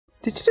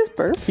Did you just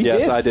burp?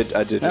 Yes, I did.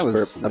 I did That just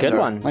was burp. good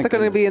one. Is that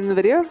going to be in the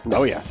video?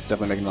 Oh yeah, it's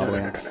definitely making it all the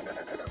way in.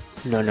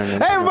 No. Hey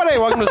everybody,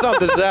 welcome to Stumpt.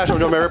 This is Ash. I'm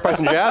joined by Rick, Price,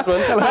 and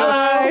Jasmine.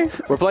 Hi.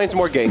 We're playing some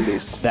more Gang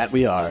Beasts. That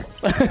we are.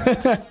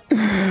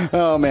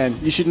 Oh man,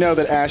 you should know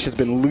that Ash has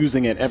been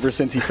losing it ever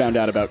since he found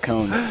out about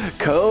cones.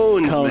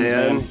 Cones,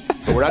 man.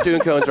 But we're not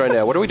doing cones right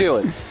now. What are we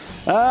doing?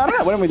 I don't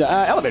know. What have we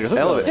done? Elevators.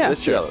 Let's Elevators. go.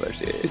 Let's do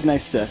elevators. Yeah. It's a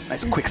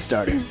nice quick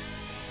starter.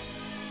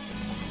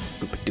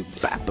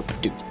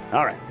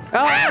 All right.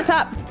 Oh, on the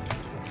top.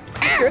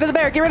 Get rid of the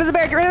bear. Get rid of the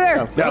bear. Get rid of the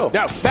bear. No,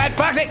 no, bad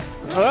Foxy.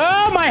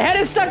 Oh, my head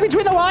is stuck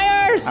between the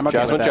wires. I'm okay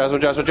with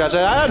that.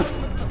 Jasmine.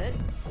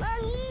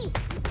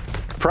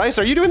 Price,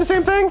 are you doing the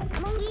same thing?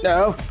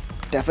 No,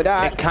 definitely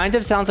not. It kind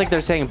of sounds like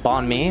they're saying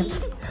bon me.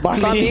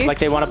 Banh mi? Like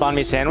they want a bon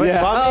me sandwich.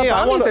 Yeah. Banh mi? Oh,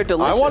 I banh want mis a- are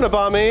delicious. I want a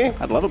banh mi.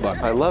 I'd love a bun.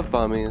 I love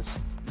banh mis.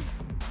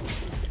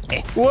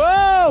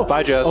 Whoa!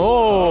 Bye, Jess.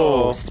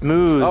 Oh,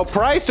 smooth. Oh,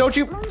 Price, don't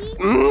you...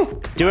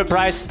 Do it,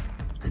 Price.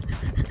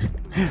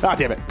 Oh,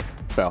 damn it.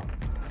 Fell.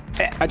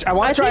 I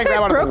want to try and think I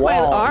grab onto the broke my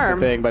wall. is the arm.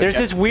 thing, but There's I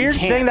this weird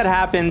can't. thing that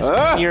happens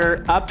when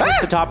you're up at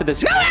the top of the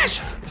screen.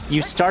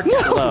 You start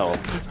to glow.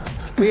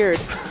 Weird.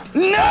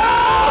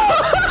 No!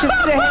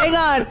 Just need to hang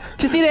on.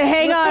 Just need to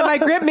hang on. My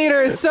grip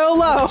meter is so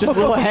low. Just a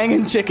little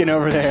hanging chicken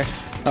over there.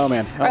 Oh,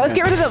 man. All right, let's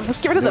get rid of them. Let's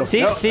get rid of them.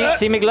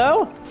 See me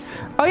glow?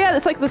 Oh, yeah,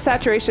 it's like the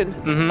saturation.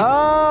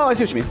 Oh, I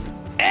see what you mean.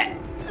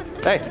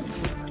 Hey.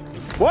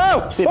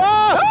 Whoa! See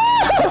Whoa!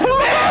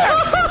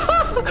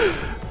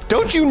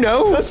 Don't you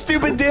know? Those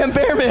stupid damn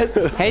bear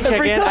mitts. Hey,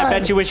 Every chicken, I time.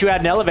 bet you wish you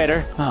had an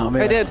elevator. Oh,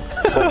 man. I did.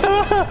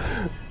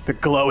 The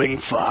glowing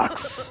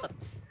fox.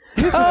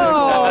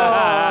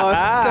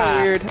 Oh, so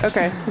weird.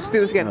 Okay, let's do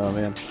this again. Oh,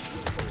 man.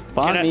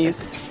 Banh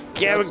mi's.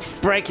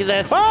 Break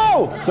this.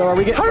 Oh! So are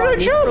we getting How did I banh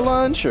mi jump? for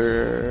lunch,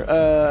 or...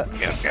 Go.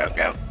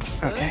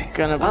 Okay.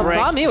 Gonna Oh, break.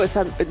 banh mi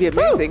would be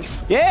amazing.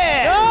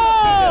 Yeah!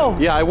 Oh!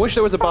 Yeah, I wish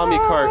there was a banh mi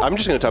cart. I'm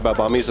just going to talk about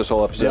banh mi's this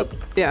whole episode.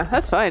 Yeah,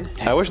 that's fine.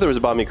 I wish there was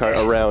a banh mi cart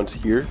around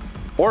here.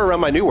 Or around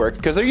my new work,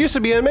 because there used to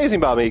be an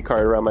amazing banh mi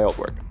cart around my old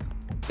work.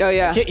 Oh,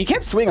 yeah. You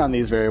can't swing on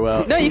these very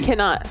well. No, you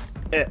cannot.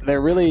 They're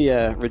really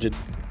rigid.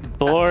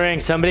 Boring.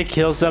 Somebody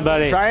kill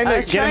somebody. Trying to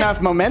I'm get trying- enough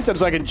momentum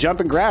so I can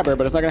jump and grab her,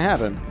 but it's not going to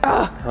happen.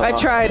 I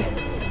tried.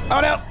 Oh,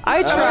 no.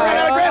 I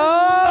tried.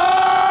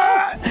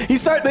 They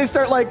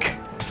start like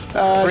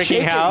Freaking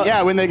shaking. out.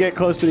 Yeah, when they get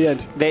close to the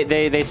end.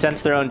 They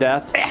sense their own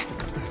death.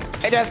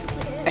 Hey, Jess.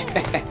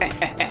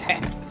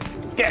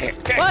 Get here.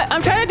 What?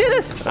 I'm trying to do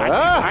this.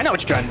 I know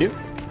what you're trying to do.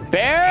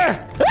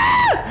 Bear!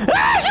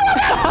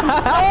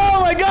 Oh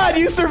my God,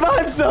 you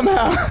survived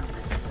somehow.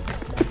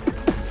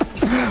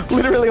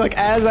 Literally, like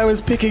as I was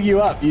picking you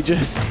up, you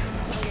just.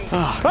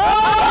 Oh,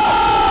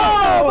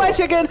 bye,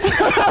 chicken.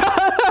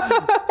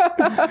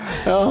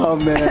 Oh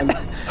man.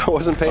 I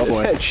wasn't paying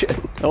boy. attention.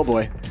 Oh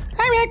boy.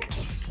 Hi, Rick.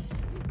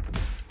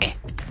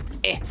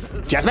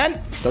 Jasmine,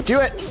 don't do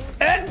it.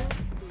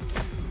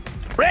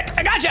 Rick,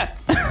 I gotcha!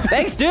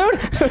 Thanks, dude!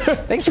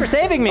 Thanks for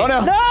saving me. Oh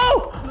no.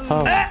 No!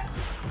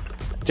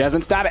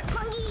 Jasmine, stop it.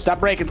 Stop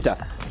breaking stuff.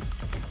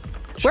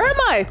 Where am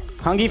I?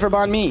 Hungry for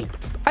banh mi.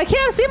 I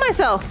can't see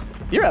myself.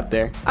 You're up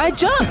there. I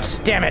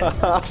jumped. Damn it.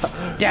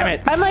 Damn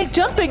it. I'm like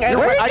jumping.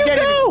 Where I did you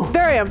can't go? even-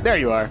 There I am. There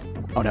you are.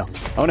 Oh no.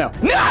 Oh no.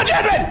 No,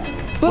 Jasmine!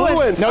 Blue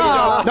ones. No, you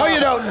don't. No, you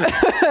don't.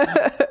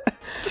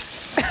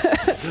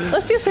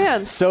 Let's do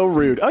fans. So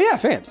rude. Oh yeah,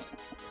 fans.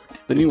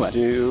 The new one.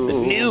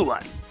 New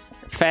one.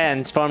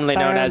 Fans, formerly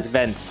known as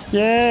vents.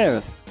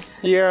 Yes.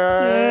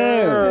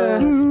 Yeah.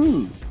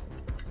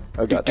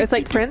 Oh, God. It's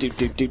like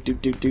Prince. Yep.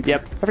 I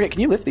forget.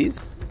 Can you lift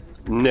these?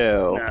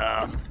 No.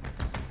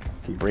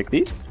 Can you break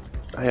these?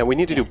 Oh, yeah, we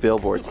need to do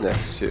billboards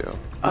next, too.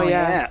 Oh,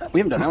 yeah. We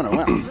haven't done that one in a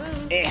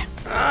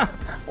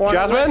while.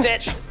 Jasmine?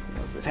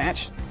 Close this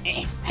hatch.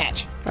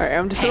 Hatch. All right,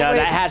 I'm just No, gonna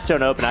that wait. hatch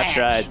don't open. I've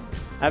tried.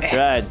 I've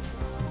tried.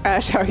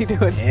 Ash, how are you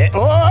doing?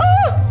 Oh!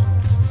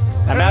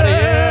 I'm out of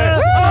here.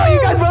 Oh, you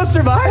guys both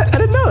survived? I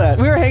didn't know that.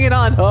 We were hanging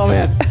on. Oh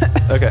man.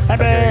 Okay.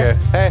 Okay.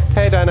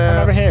 Hey, Dinah.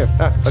 Come over here.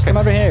 Oh, Just okay. come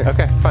over here.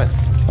 Okay, fine.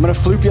 I'm gonna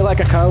floop you like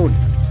a cone.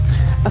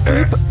 A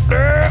floop.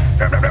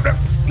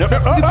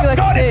 Floop you like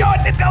a pig.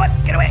 It's going.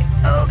 Get away.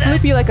 Oh, God.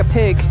 Floop you like a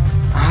pig.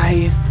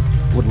 I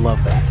would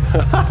love that.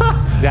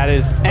 That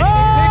is.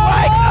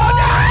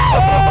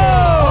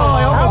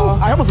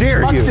 I almost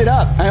dare fucked you. it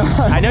up.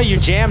 I know you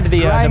jammed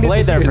the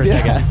blade there for a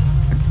second.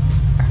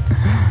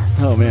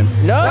 Oh man.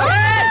 No!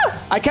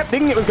 I kept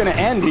thinking it was gonna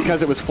end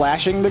because it was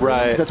flashing the green,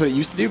 Right. 'cause that's what it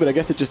used to do, but I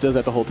guess it just does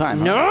that the whole time.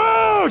 Huh?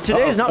 No!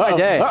 Today's not my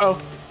day. Uh-oh.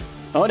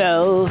 Oh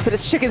no. But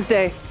it's Chicken's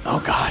Day. Oh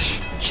gosh.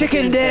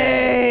 Chicken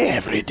Day.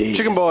 Every day.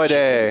 Chicken Boy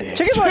Day.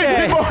 Chicken boy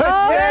day.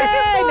 Oh,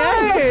 yay!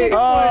 National Chicken.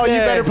 Oh, you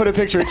Day. better put a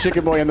picture of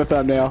Chicken Boy in the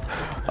thumbnail.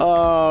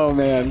 Oh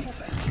man.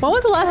 When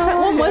was the last time?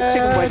 When was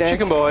Chicken Boy Day?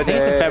 Chicken Boy Day. I think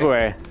it's in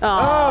February.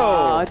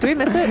 Oh, do we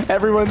miss it?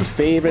 Everyone's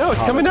favorite. No,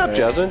 it's coming up, holiday.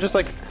 Jasmine. Just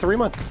like 3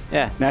 months.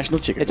 Yeah. National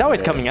Chicken. It's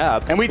always Day. coming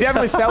up. And we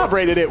definitely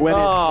celebrated it when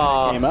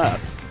Aw. it came up.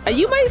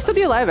 You might still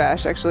be alive,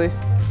 Ash, actually.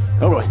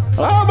 Oh boy.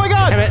 Oh my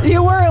God! Damn it.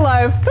 You were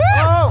alive.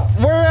 Oh,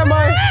 where am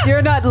I?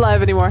 You're not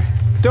alive anymore.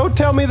 Don't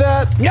tell me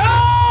that. No!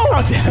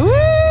 Oh, damn. Woo!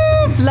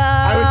 Fly.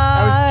 I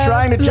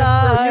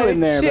just throw you in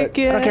there,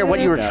 chicken. I don't care what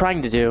you were No.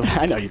 trying to do. but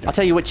I know you I'll don't.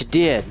 tell you what you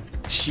did.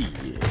 Shit.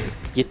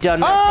 You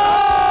done.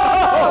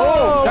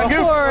 Oh, Done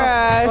goof. poor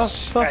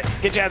Ash. All right,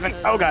 get Jasmine.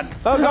 Oh god.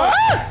 Oh god!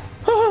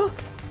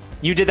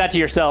 You did that to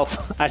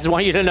yourself. I just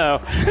want you to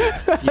know.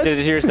 You did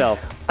it to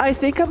yourself. I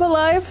think I'm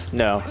alive.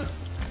 No.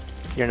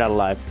 You're not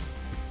alive.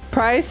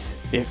 Price.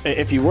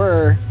 If you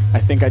were, I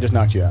think I just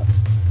knocked you out.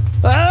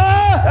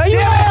 Ah! You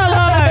are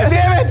alive!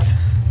 Damn it!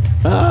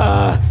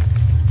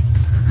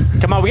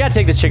 Come on, we gotta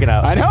take this chicken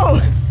out. I know.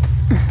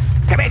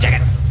 Come here,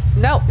 chicken.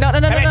 No.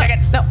 Come here,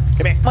 chicken. No.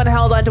 Come here. Want to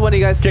hold on to one of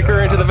you guys. Kick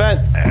her into the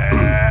vent.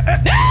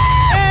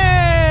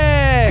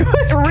 Hey!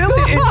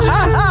 Really?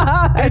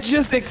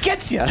 It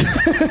gets you.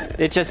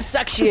 It just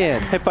sucks you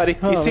in. Hey, buddy,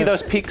 you see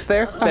those peaks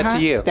there? That's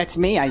you. That's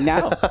me, I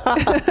know.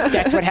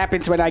 That's what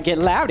happens when I get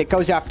loud. It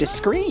goes off the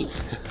screen.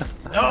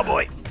 Oh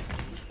boy.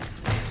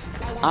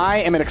 I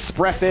am an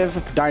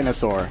expressive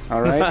dinosaur,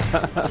 all right?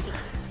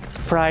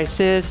 Price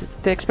is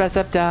the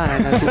expressive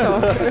dinosaur.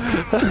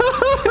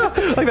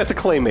 Like that's a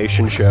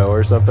claymation show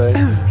or something.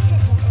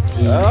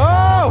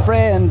 Oh,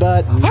 friend,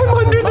 but I'm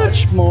under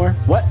much more.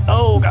 What?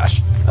 Oh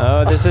gosh.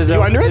 Oh, this is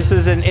You under it? this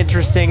is an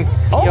interesting.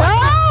 Oh,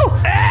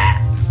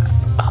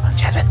 Oh,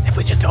 Jasmine, if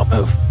we just don't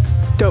move,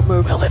 Don't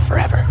move. we'll live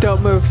forever.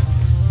 Don't move.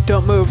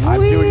 Don't move.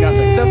 I'm doing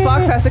nothing. The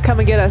fox has to come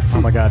and get us.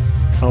 Oh my god.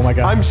 Oh my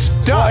god. I'm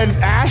stuck. And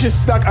Ash is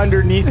stuck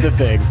underneath the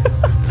thing.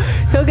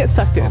 He'll get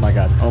sucked in. Oh my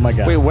god. Oh my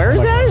god. Wait, where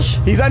is Oh my God. Ash?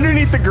 He's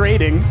underneath the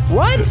grating.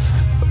 What?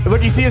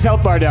 Look, you see his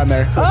health bar down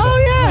there.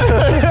 Oh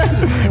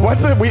yeah.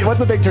 Once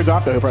the thing turns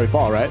off, though, he'll probably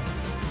fall, right?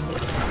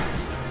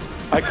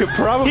 I could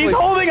probably. He's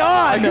holding on.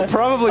 I could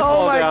probably Oh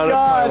fall my down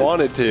God. if I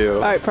wanted to.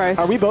 All right, Price.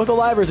 Are we both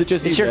alive, or is it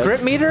just Is you, your Bev?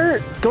 grip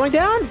meter going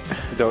down?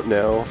 I don't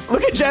know.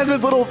 Look at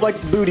Jasmine's little like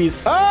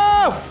booties,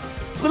 Oh!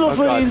 little Oh,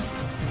 God. footies.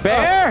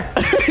 Bear,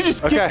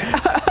 Just Okay.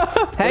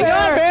 hang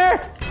on,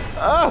 Bear.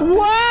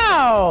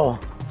 Wow.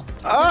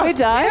 Did we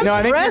die? No,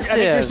 I think you're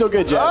Impressive. still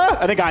good, Jazz.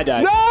 I think I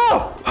died. No!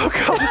 Oh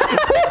god.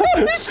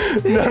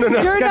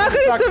 No. You're got not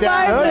going to sucked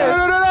survive down. this.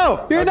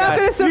 No. You're not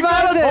going to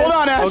survive this. Hold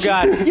on, Ash. Oh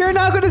god. You're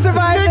not going to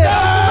survive this.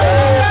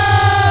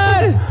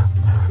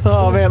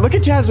 Oh man, look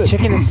at Jasmine.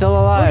 Chicken is still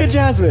alive. Look at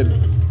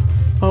Jasmine.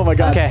 Oh my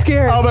god. Okay.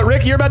 Scared. Oh, but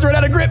Rick, you're about to run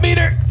out of grip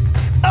meter.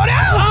 Oh no!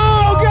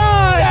 Oh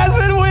god!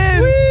 Jasmine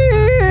wins.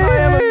 I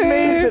am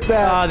amazed at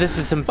that. Oh, this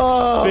is some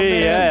Oh,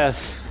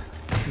 BS.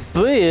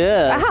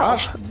 BS.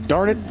 Gosh,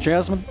 darn it,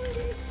 Jasmine.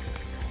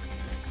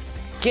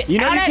 Get You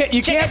know out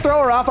you can't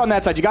throw her off on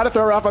that side. You got to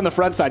throw her off on the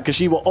front side because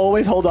she will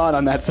always hold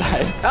on that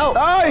side. Oh.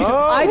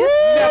 I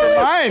just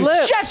never mind.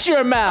 flipped. Shut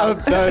your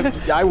mouth.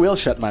 I will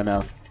shut my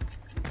mouth.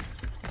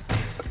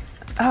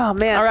 Oh,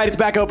 man. All right, it's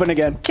back open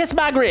again. Kiss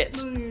my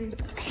grits.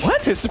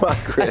 What is my I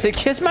grip? said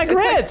kiss my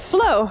grits.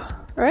 Slow,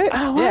 right?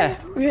 Yeah.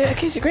 Yeah,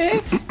 kiss your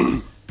grits.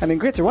 I mean,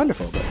 grits are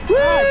wonderful, but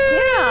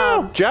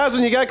Damn.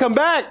 Jasmine, you gotta come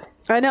back.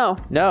 I know.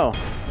 No.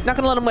 Not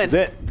going to let him win. is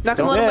it. Not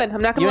going to let him win.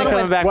 I'm not going You to ain't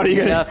let him coming win. back What are you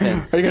with gonna? nothing.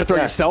 Are you gonna throw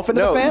yourself into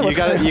No, the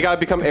fan? you gotta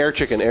become air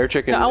chicken. Air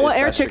chicken. No, I want is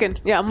air faster. chicken.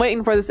 Yeah, I'm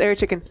waiting for this air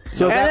chicken.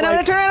 So is and that then I'm going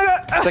like- to turn around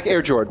and go. It's like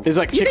Air Jordan. It's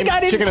like You chicken, think I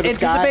didn't chicken of the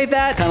sky. anticipate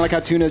that? Kind of like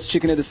how tuna's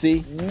chicken of the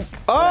sea.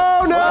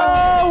 Oh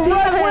no! Damn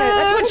Red it. wins!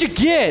 That's what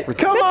you get.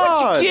 Come That's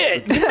on! what you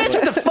get. You mess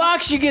with the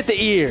fox, you get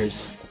the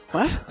ears.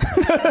 What?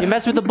 You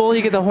mess with the bull,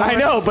 you get the horns. I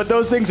know, but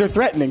those things are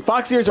threatening.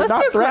 Fox ears are Let's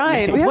not do threatening.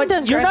 grind. We haven't What?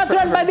 done You're grind not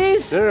threatened by forever.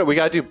 these? No, we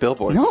gotta do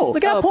billboards. No.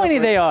 Look how Oh, pointy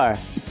perfect. they are.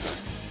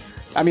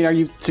 I mean, are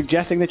you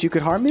suggesting that you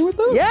could harm me with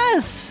those?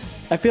 Yes.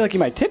 I feel like you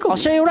might tickle I'll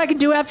me. show you what I can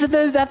do after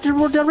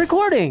we're done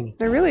recording.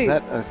 They're really. Is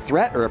that a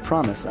threat or a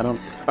promise? I don't.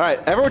 All right,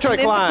 everyone try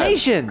to climb.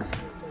 Invitation.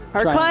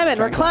 We're Try- climbing.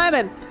 try We're and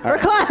climbing. We're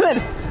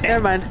climbing.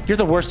 Never mind. You're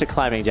the worst at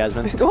climbing,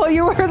 Jasmine. Well,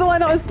 you were the one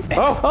that was.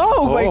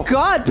 Oh. my Oh.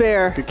 God,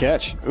 Bear. Good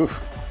catch. Oof.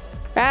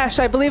 Ash,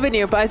 I believe in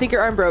you, but I think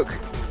your arm broke.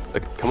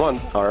 Come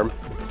on, arm.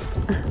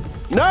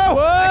 No!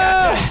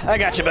 I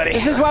got you, buddy.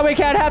 This is why we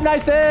can't have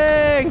nice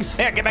things.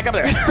 Yeah, get back up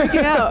there.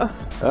 Freaking out.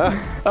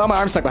 Oh, my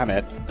arm's stuck behind my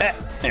head.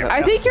 There we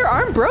I go. think your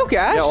arm broke,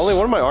 Ash. Yeah, only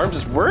one of my arms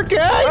is working.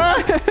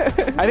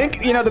 I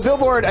think, you know, the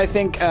billboard, I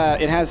think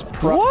it has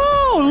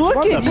Whoa, look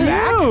From at the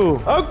back?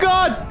 you. Oh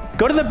God!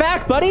 Go to the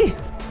back, buddy.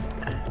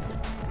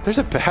 There's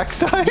a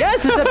backside.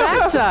 Yes, there's a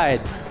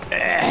backside.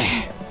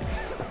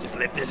 Just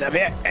lift this up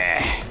here.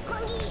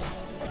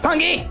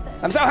 Hungry!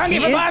 I'm so hungry He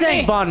for is banh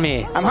saying mi! banh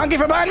mi. I'm hungry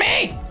for banh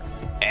mi!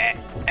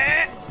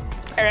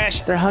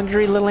 Ash. They're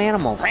hungry little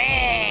animals.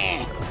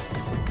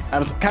 I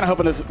was kind of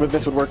hoping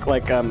this would work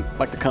like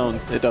the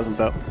cones. It doesn't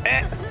though.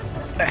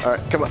 All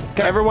right, come on.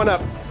 Everyone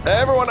up.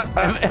 Everyone up.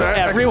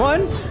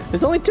 Everyone?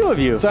 There's only two of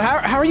you. So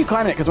how are you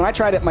climbing it? Because when I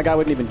tried it, my guy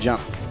wouldn't even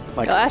jump.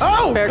 Like, Ash,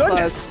 oh bear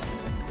goodness,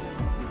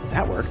 claws.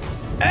 that worked.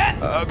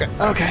 Okay.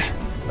 Okay,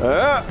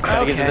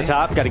 Gotta get to the okay.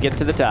 top. Gotta get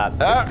to the top.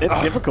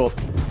 it's difficult.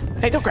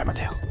 Hey, don't grab my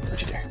tail.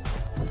 Don't you dare.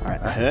 All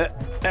right.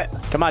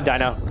 Come on,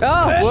 Dino.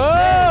 Oh,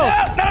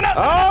 Whoa!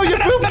 Oh, you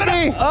pooped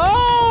me!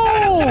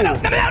 Oh!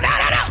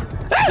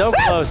 So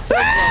close. So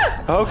close.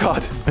 Oh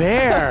God.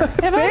 Bear.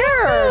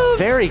 Bear!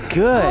 Very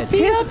good.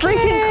 His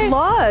freaking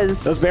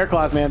claws. Those bear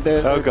claws, man.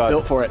 They're God.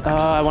 built for it. Oh,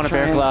 I want a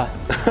bear claw.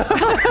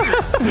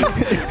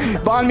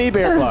 Bon me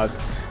bear claws.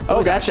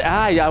 Oh, gosh.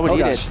 I would Oh, eat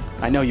gosh. it.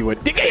 I know you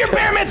would. Get your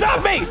bear mitts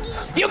off me!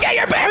 You get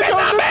your bear mitts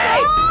off me!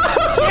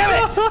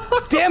 Damn it!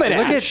 Damn it,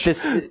 Look at Ash.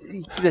 this,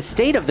 the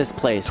state of this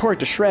place. Tore it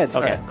to shreds.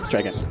 Okay. All right, let's try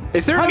again.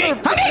 Is there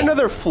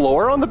another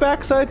floor on the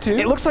backside too?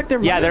 It looks like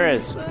they're. Yeah, there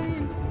is.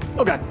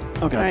 Oh God.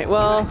 Oh God. All right,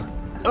 well,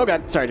 Oh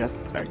God. Sorry,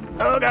 Justin. Sorry.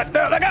 Oh god,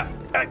 no, let go!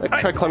 I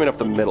tried climbing up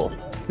the middle.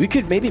 We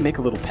could maybe make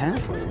a little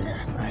path for you.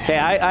 Okay,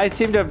 I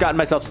seem to have gotten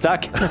myself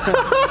stuck.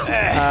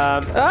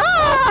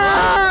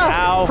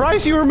 Ow.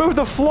 Bryce, you removed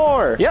the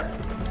floor.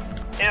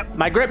 Yep.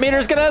 My grip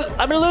meter's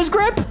I'm gonna lose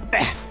grip. Look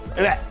at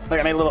that. Look,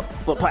 I made a little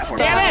platform.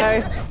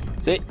 Damn it!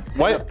 See?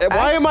 Why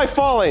am I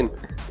falling?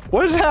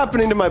 What is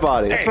happening to my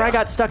body? That's where I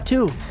got stuck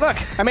too. Look,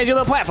 I made you a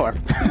little platform.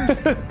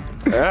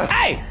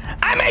 Hey!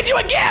 I made you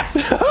a gift!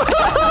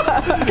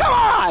 Come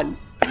on!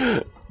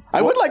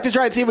 I would like to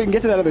try and see if we can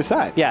get to that other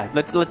side. Yeah,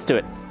 let's do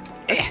it.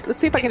 let's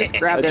see if I can just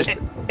grab this.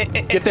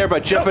 Get there by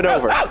jumping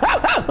over.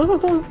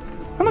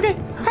 I'm okay.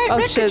 Hey, Oh,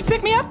 Rick, could you shiz.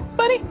 pick me up,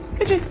 buddy?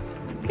 Could you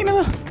give me a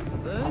little?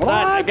 Hold on,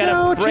 I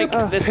gotta break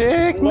this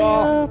Pick me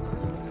wall.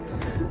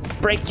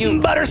 up. Break you.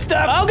 Butter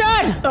stuff! Oh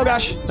God! Oh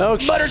gosh. Oh,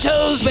 Butter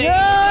toes, baby!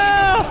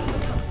 No!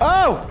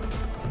 Oh!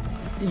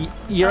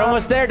 You're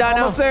almost there, Dino.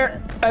 Almost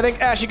there. I think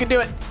Ash, you can do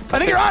it. I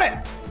think you're on it.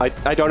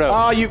 I don't know.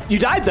 Oh, you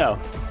died though.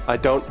 I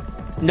don't.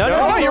 No,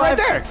 Oh, you're right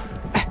there.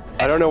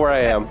 I don't know where I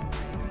am.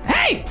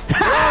 Hey!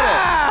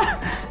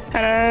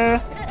 Hello.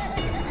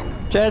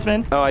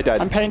 Jasmine. Oh, I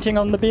died. I'm painting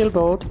on the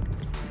billboard.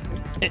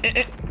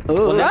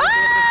 Ooh.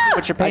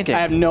 What you're I painting?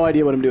 have no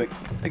idea what I'm doing.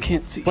 I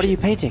can't see. What are you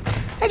painting?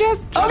 Hey,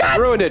 Jazz. Oh God.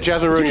 Ruined it.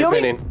 Jasmine ruined you your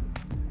kill me? painting.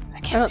 I I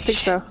can't don't see think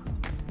shit. so.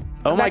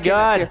 Oh my Back here,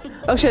 God! back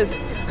here. Oh, shiz.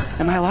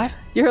 Am I alive?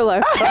 You're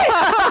alive. All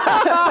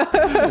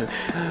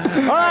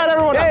right,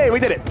 everyone. Hey, we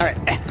did it. All right.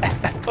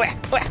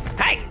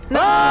 Hey! No!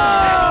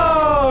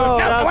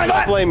 I wanna go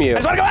I up! blame you. I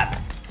just wanna go up!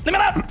 Leave me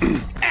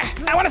alone!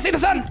 I wanna see the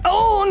sun!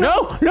 Oh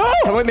no! No.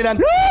 Come with me then.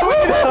 No.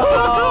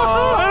 Oh,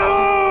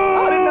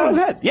 I didn't know it was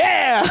head.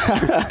 Yeah.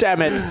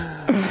 Damn it!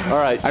 All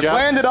right, I Jeff,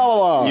 planned it all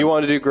along. you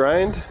want to do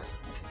grind?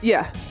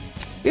 Yeah.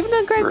 We haven't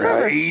done grind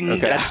forever. Okay.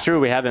 That's true.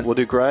 We haven't. We'll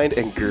do grind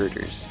and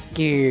girders.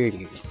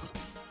 Girders.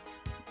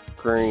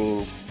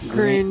 Grind.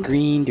 Grind.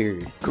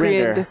 Greenders.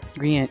 Grinder.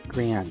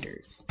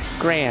 Granders.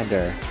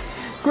 Grander.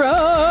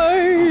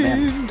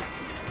 Grind.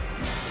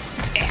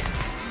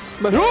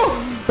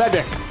 Bad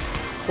bear.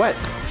 What?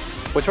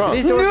 What's wrong?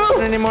 These doors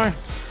open anymore?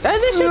 They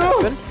should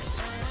open.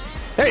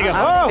 There you go.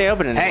 I don't think they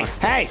open anymore.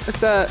 Hey.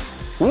 It's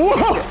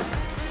Whoa.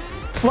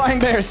 Flying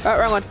bears.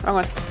 wrong one. Wrong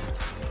one.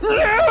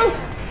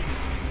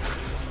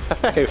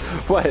 Hey,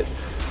 what?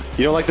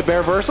 You don't like the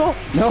bear versal?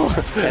 No.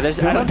 Yeah,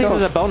 I don't think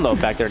there's a bone loaf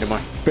back there anymore.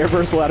 Bear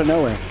burstle out of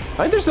nowhere. I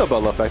think there's no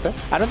bone left back there.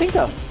 I don't think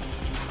so.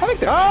 I think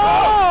there.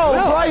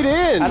 Oh, right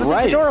in. I don't think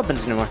Right. the door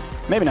opens anymore.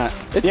 Maybe not.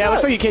 It's yeah, it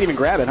looks not. like you can't even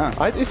grab it, huh?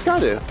 It's got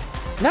to.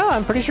 No,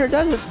 I'm pretty sure it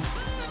doesn't.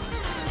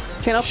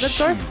 Can't open this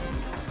door?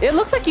 It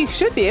looks like you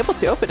should be able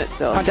to open it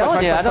still. I'm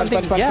telling you, I don't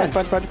think you can.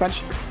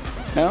 Punch.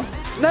 No?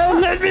 No.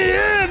 Let me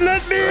in.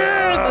 Let me in.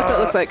 That's what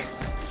it looks like.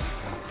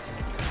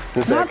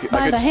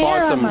 I could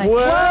spawn some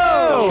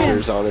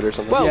filters on it or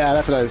something. Whoa. Yeah,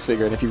 that's what I was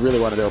figuring. If you really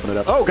wanted to open it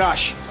up. Oh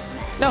gosh.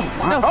 No.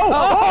 No.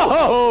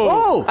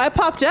 Oh. I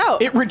popped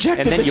out. It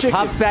rejected And then the you chicken.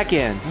 popped back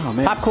in. Oh,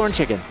 man. Popcorn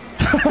chicken.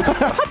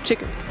 Pop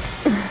chicken.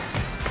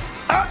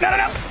 Oh,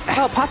 no!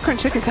 Oh, popcorn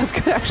chicken sounds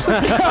good, actually.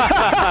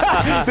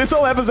 This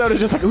whole episode is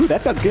just like, ooh,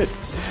 that sounds good.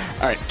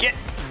 All right, get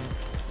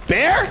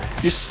bear.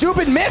 You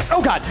stupid mitts.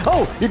 Oh God.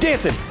 Oh, you're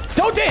dancing.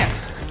 Don't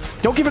dance.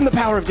 Don't give him the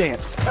power of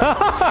dance.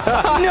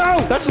 No,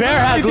 that's Bear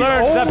has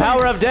learned the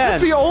power of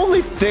dance. That's the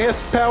only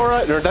dance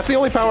power. That's the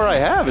only power I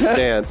have is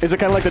dance. Is it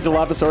kind of like the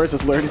Dilophosaurus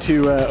has learned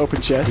to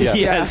open chest? Yeah.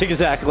 Yes,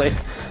 exactly.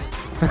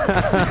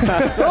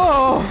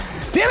 Oh.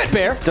 Damn it,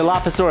 bear.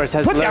 Dilophosaurus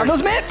has Put learned down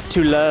those mitts.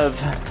 to love.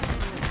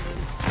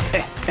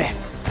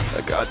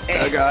 Oh God.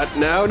 Oh God.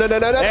 No.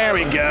 There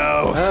we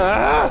go.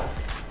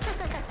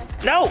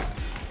 No!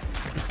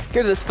 Get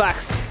rid of this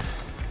fox.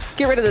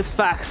 Get rid of this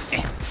fox.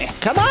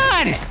 Come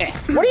on!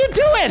 What are you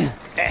doing?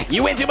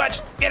 You win too much!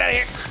 Get out of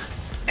here!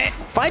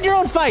 Find your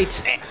own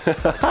fight.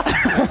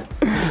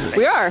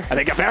 We are. I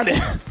think I found it.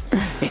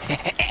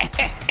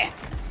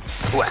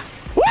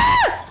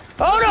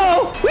 Oh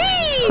no!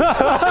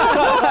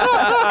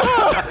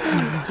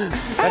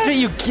 That's what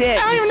you get.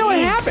 I don't even know what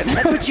happened.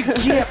 That's what you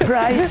get,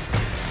 Bryce.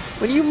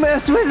 When you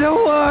mess with the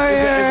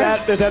warrior.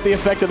 Is that the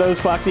effect of those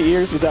foxy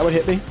ears? Was that what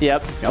hit me?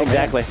 Yep, Oh,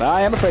 exactly. man.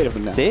 I am afraid of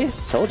them now. See?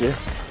 Told you.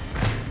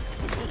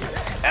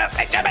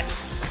 Hey, stop it!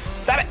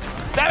 Stop it!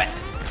 Stop it!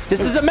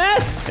 This is a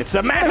mess. It's a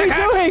What massacre.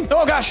 are you doing?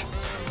 Oh gosh.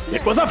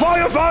 It was a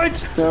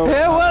firefight. No.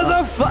 It was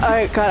a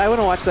God, I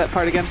want to watch that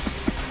part again.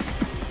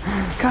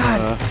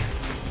 God.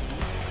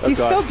 He's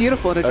God. so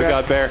beautiful in a Oh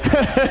dress. God, bear.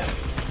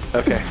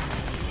 Okay.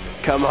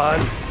 Come on.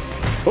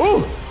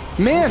 Ooh,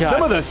 man, God.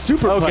 some of the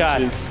super Oh, God.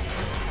 punches.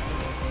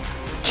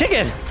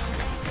 Chicken.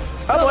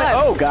 Oh, alive.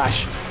 oh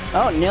gosh.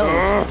 Oh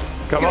no.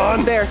 Come It's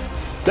on. there.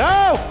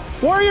 No!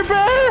 Warrior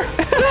Bear!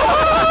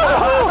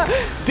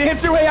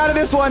 Dance your way out of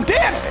this one.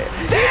 Dance!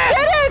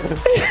 Dance!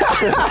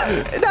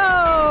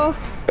 No.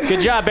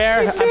 Good job,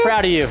 Bear. I'm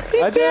proud of you.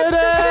 I did it!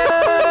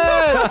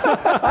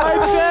 I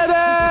did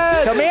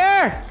it! Come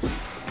here.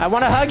 I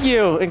want to hug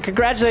you and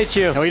congratulate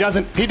you. No, he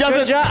doesn't. He Good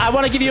doesn't. job. I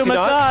want to give you a he not?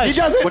 massage. He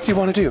doesn't. What's he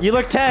want to do? You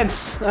look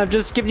tense. I'm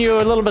just giving you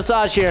a little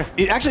massage here.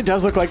 It actually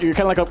does look like you're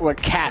kind of like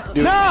a cat,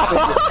 dude.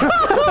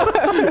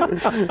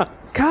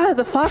 God,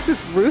 the fox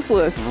is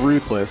ruthless.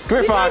 Ruthless. Come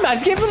here, Fox. I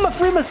just gave him a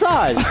free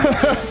massage.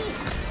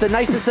 It's the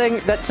nicest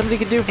thing that somebody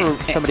could do for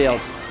somebody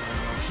else.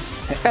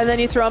 And then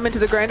you throw them into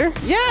the grinder?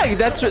 Yeah,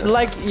 that's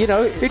like, you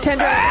know. You're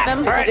tenderizing them?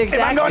 All right, Exactly.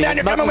 if I'm going down,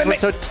 His you're coming with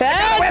muscles me. were so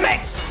tense. With me.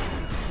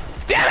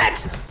 Damn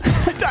it!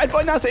 Died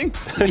for nothing.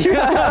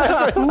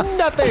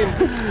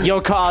 Nothing.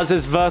 Your cause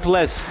is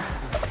worthless.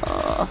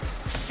 All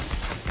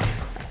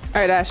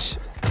right, Ash.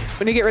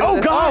 When you get rid of Oh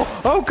this. God!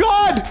 Oh,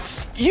 God!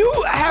 You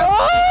have.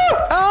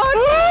 Oh,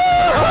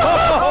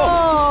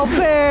 That's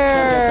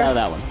Bear. out of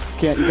that one.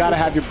 You gotta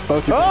have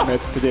both your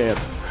pyramids to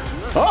dance.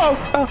 Oh!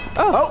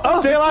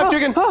 Stay alive,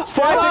 chicken! Fly,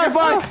 Stay chicken,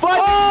 fly! alive! Fly!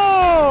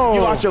 Oh!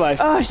 You lost your life.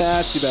 Oh,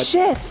 That's too bad.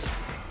 shit.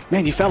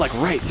 Man, you fell like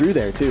right through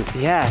there too.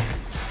 Yeah.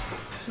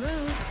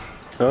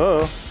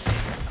 Oh.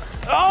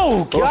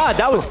 Oh, God,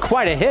 that was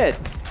quite a hit.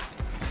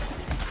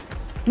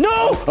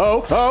 No!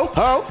 Oh!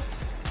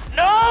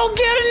 No,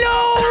 get it,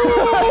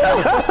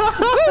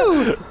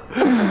 no!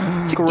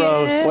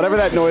 Gross. Whatever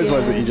that noise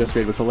was that you just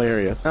made was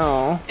hilarious.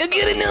 Oh.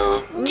 Get it,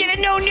 no.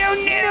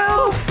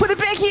 Put it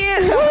back here.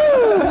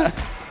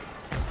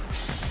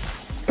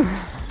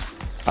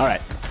 All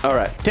right. All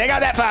right. Take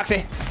out that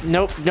foxy.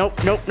 Nope. Don't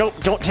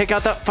take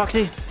out that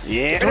foxy.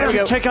 Yeah. Don't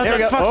you take out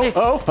that foxy.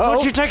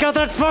 Don't you take out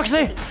that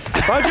foxy.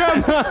 Punch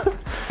him!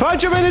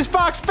 Punch him in his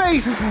fox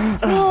face!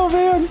 Oh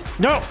man.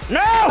 No.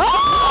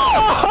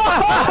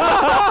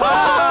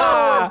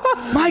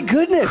 My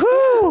goodness.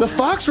 The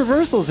fox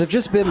reversals have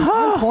just been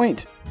on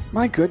point.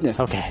 My goodness.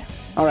 Okay.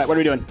 All right. What are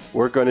we doing?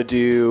 We're going to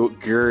do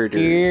girder.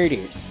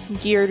 Girders.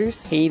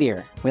 Girders. Hey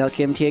there.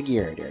 Welcome to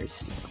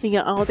Girders. We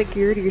got all the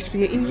girders for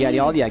you. You got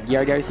all the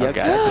girders. Yep.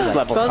 Okay, this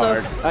level's Bone hard.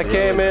 loaf. I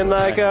came in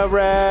like a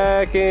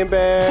wrecking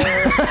bear.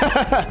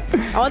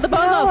 I want the bone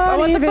loaf. I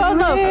want the bone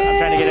loaf. I'm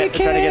trying to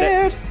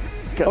get it.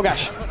 Oh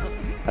gosh.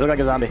 I look like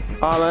a zombie.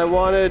 All I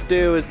want to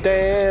do is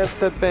dance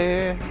the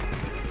bear.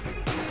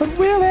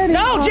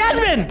 No,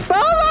 Jasmine!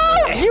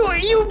 Bolo!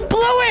 You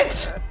blew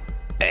it!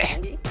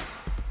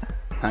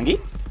 Hungry?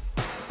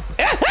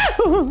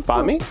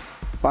 Bomb me?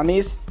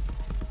 Bombies.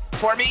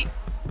 For me.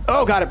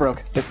 Oh god, it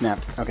broke. It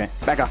snapped. Okay.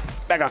 Back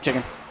off,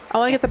 chicken. I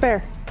want to get the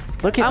bear.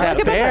 Look at I want that to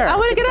get back bear. up. I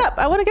want to get up.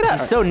 I want to get up.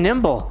 He's so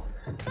nimble.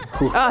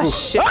 Oh,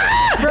 shit.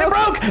 It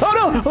broke! Oh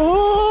no!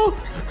 Oh!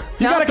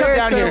 You Now gotta come Bear's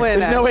down gonna here. win,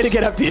 There's no Ash. way to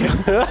get up to you.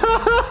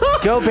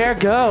 Go, bear,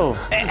 go.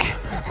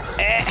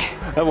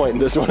 I'm waiting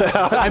this one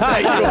out. I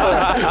bet you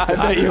are. I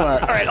bet you are.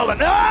 All right, hold on.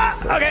 Ah,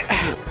 okay.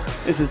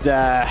 This is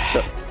not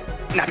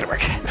gonna work.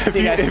 See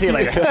you guys. See you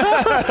later.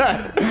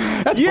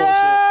 That's bullshit.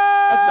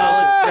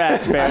 Solid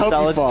strats, bear. I hope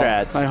Solid you fall.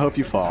 strats. I hope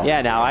you fall.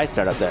 Yeah, now I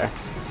start up there.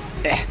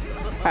 All right,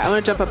 I'm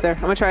going to jump up there.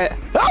 I'm going to try it.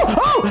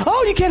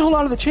 Oh! You can't hold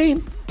on to the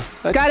chain.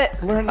 Got it.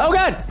 Oh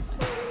God!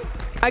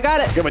 I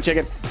got it. Good one,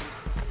 chicken.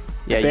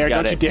 Yeah, Bear, you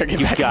got don't it. you dare get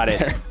back got up it.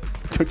 there.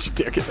 Don't you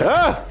dare get back.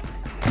 Ah!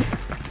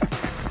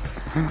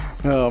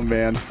 Oh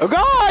man. Oh,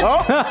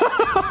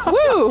 God!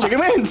 Woo. Chicken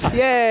wins.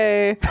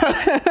 Yay.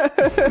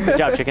 Good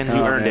job, chicken. You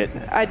earned man.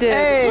 it. I did.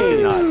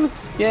 Hey. Not.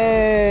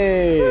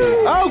 Yay.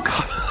 Oh,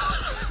 God!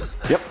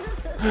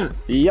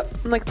 Yep.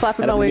 I'm like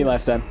flapping That my happened to me wings.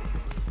 last time.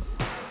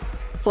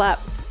 Flap.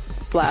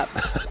 Flap.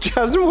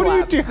 Jasmine, what are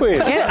you doing?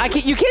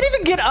 You can't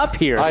even get up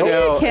here. I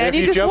know. you can. If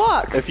You just jump,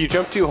 walk. If you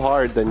jump too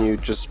hard, then you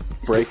just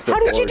break the How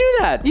did you boards. do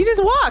that? You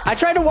just walk. I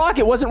tried to walk.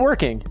 It wasn't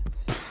working.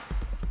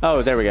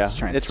 Oh, there we go.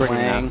 Trying It's to working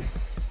now. swing.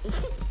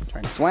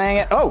 Trying to swing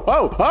it.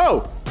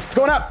 Oh! It's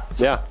going up.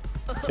 Yeah,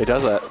 it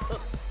does that.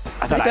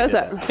 I thought It I does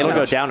did that. It'll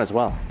go down as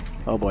well.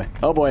 Oh boy.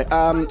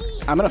 I'm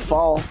gonna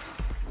fall.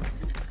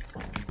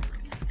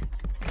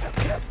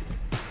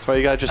 That's why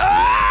you gotta just.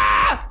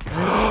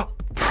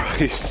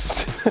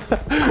 Bryce.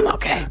 I'm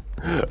okay.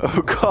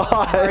 Oh,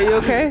 God. Are you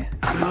okay?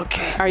 I'm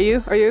okay. Are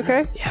you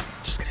okay? Yeah,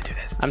 just gonna do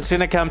this. I'm just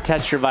gonna come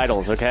test your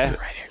vitals, okay? Right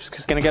here.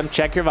 Just gonna come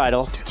check your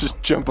vitals.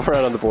 Just jump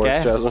around on the board,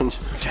 Okay. Jasmine.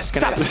 Just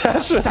Gonna- stop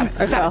it. Stop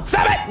it. fell.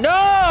 Stop it.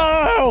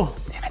 No!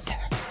 Damn it.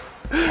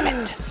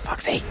 Damn it.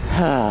 Foxy.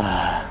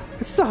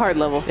 This is a hard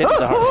level.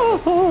 It's a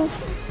hard one.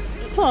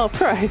 Oh,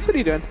 Bryce, what are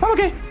you doing? I'm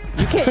okay.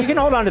 You can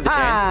hold on to the chains.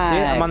 See,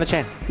 Hi. I'm on the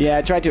chain. Yeah,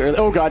 I tried to earlier.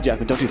 Oh god,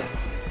 Jasmine, don't do that.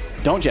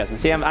 Don't, Jasmine.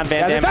 See, I'm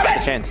banding Stop on it!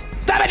 the chains.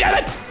 Stop it,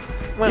 Jasmine!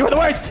 You were the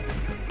worst!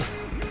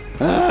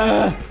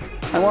 I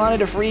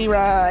wanted a free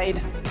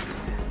ride.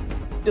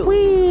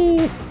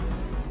 Wee!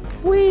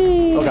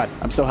 Wee! Oh god,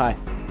 I'm so high.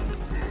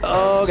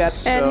 Oh god.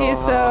 And he's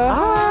so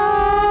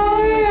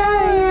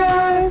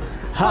high.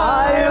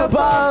 High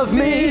above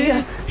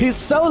me, he's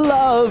so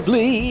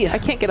lovely. I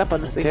can't get up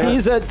on this thing.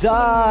 He's a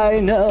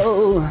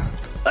dino.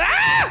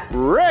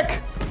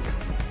 Rick!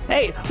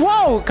 Hey,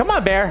 whoa! Come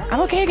on, Bear.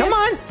 I'm okay again. Come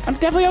on. I'm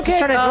definitely okay.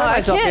 Trying to enjoy I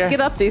myself can't here.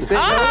 get up these things.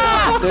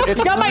 Ah!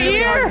 It's got my really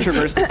ear. hard to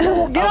traverse this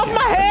level. Get off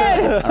my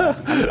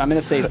head! I'm in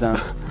a safe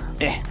zone.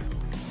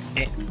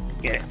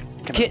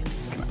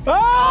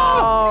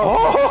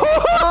 Oh,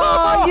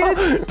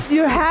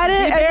 you had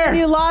it and then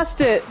you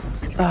lost it.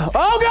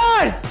 Oh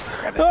God!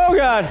 Oh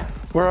God!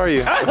 Where are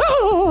you?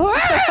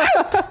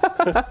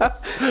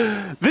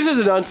 This is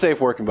an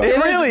unsafe working button. It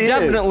really is.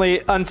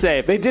 Definitely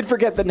unsafe. They did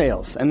forget the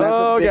nails, and that's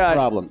Oh, a big God.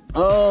 problem.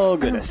 Oh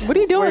goodness. What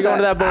are you doing? Where are you going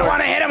to that board? I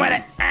want to hit him with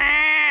it.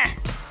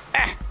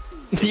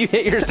 You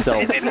hit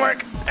yourself. It didn't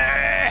work.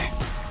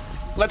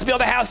 Let's build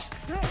a house.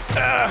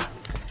 I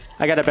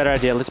got a better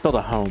idea. Let's build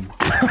a home.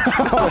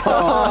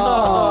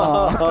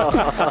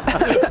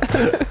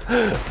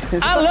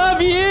 I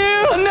love you!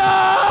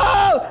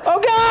 No! Oh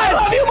God! I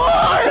love you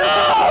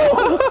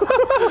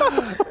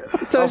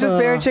more! So it's just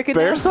bear and chicken.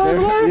 Bear now? size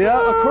life? Yeah,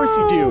 of course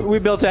you do. We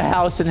built a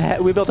house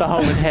and we built a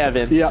home in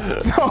heaven.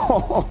 Yeah.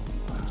 All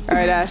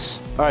right, Ash.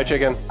 All right,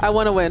 chicken. I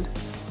want to win.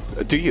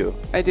 Do you?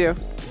 I do.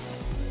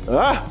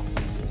 Ah!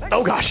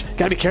 Oh gosh,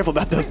 gotta be careful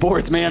about those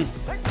boards, man.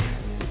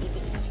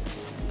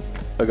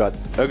 Oh God.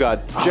 Oh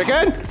God.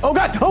 Chicken? Oh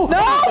god. Oh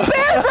No,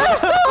 bear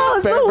versal!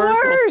 It's the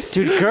worst.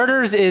 Dude,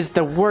 girders is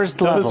the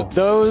worst level.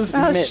 Those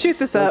I'll mitts. shoot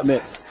this those up.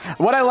 mitts.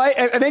 What I like,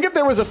 I think if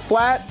there was a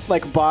flat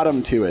like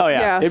bottom to it, Oh,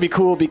 yeah. it'd be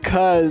cool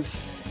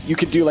because you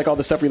could do like all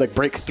the stuff where you like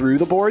break through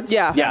the boards.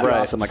 Yeah. Yeah. That'd be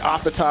Right. awesome. Like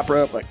off the top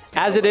rope, like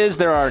As it is,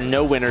 there are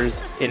no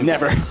winners in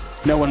never. girders.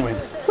 No one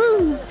wins.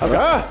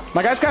 Ah!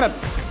 My guy's kind of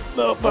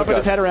bumping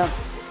his head around.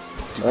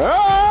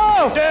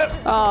 Oh!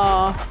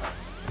 Aw.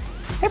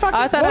 Hey,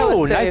 Foxy. I thought I Whoa,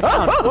 was nice safe.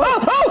 bounce.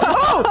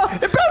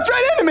 It bounced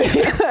right into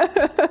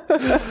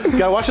me.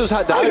 Gotta watch those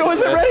hot dogs. I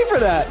wasn't ready for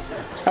that.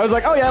 I was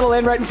like, oh yeah, it'll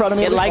land right in front of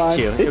me. It It'll be liked fine.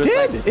 you. It It was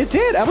did. It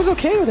did. I was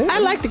okay with it. I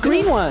like the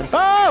green one.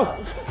 Oh!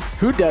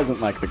 Who doesn't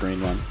like the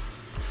green one?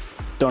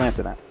 Don't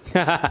answer that.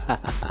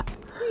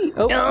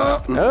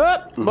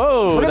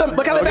 Whoa. Look at him.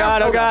 Look how they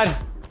bounce. Oh God.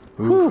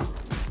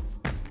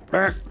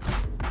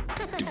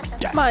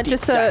 Come on,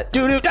 just butt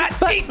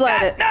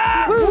slide it.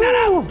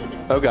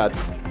 Oh God.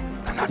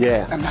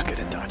 Yeah. I'm not good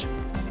at dodging.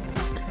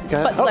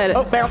 Butt slide it.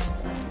 Oh, bounce.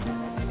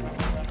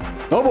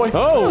 Oh boy.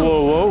 Oh,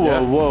 whoa, whoa, Yeah.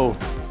 whoa, whoa.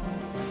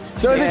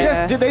 So is it Yeah.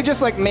 just? Did they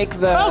just like make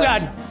the? Oh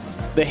God.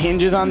 The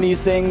hinges on these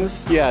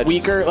things. Yeah, just-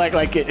 weaker.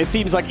 Like it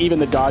seems like even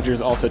the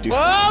Dodgers also do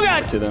something Oh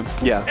God. to them.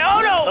 Yeah.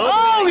 Oh no.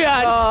 Oh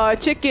God. Oh,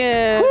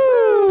 chicken.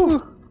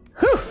 Woo.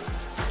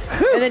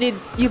 And then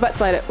you butt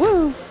slide it.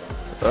 Woo.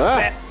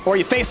 Ah! Or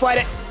you face slide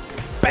it.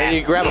 And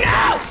you grab a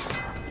fox.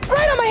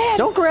 Right on my head.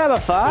 Don't grab a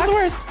fox. That's the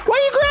worst. Why are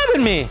you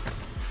grabbing me?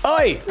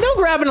 Oi! No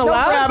grabbing No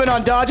allowed. grabbing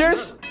on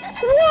Dodgers.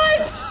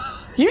 What?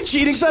 You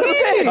cheating son of a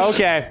bitch.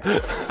 Okay.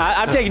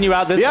 I'm taking you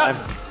out this Yep.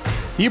 time.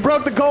 You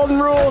broke the golden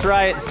rules. That's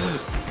right.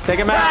 Take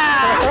him out.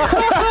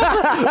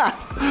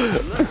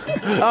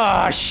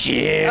 Oh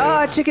shit.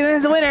 Oh, chicken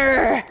is the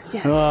winner.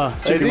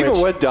 Yes. It's even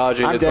witch. with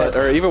dodging, I'm it's dead.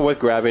 like, or even with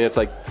grabbing, it's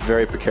like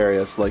very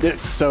precarious. Like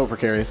It's so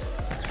precarious.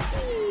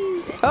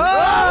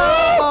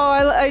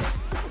 I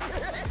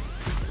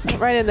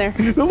right in there.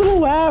 The little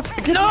laugh.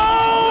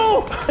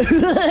 No!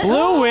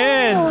 Blue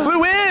wins. Blue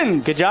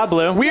wins. Good job,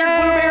 Blue. Weird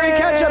blueberry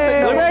ketchup.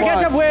 That no Blueberry one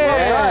ketchup wants.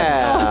 wins.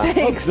 yeah.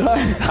 Thanks.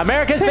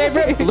 America's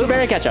favorite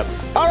blueberry ketchup.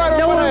 All right,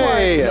 No one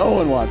everybody. No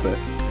one wants it.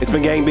 It's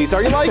been Gang Beasts.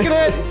 Are you liking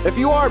it? If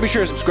you are, be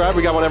sure to subscribe.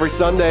 We got one every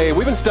Sunday.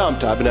 We've been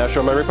Stumped. I've been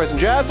Astro, my Rick Price, and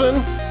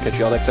Jasmine. Catch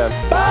you all next time.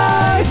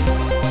 Bye.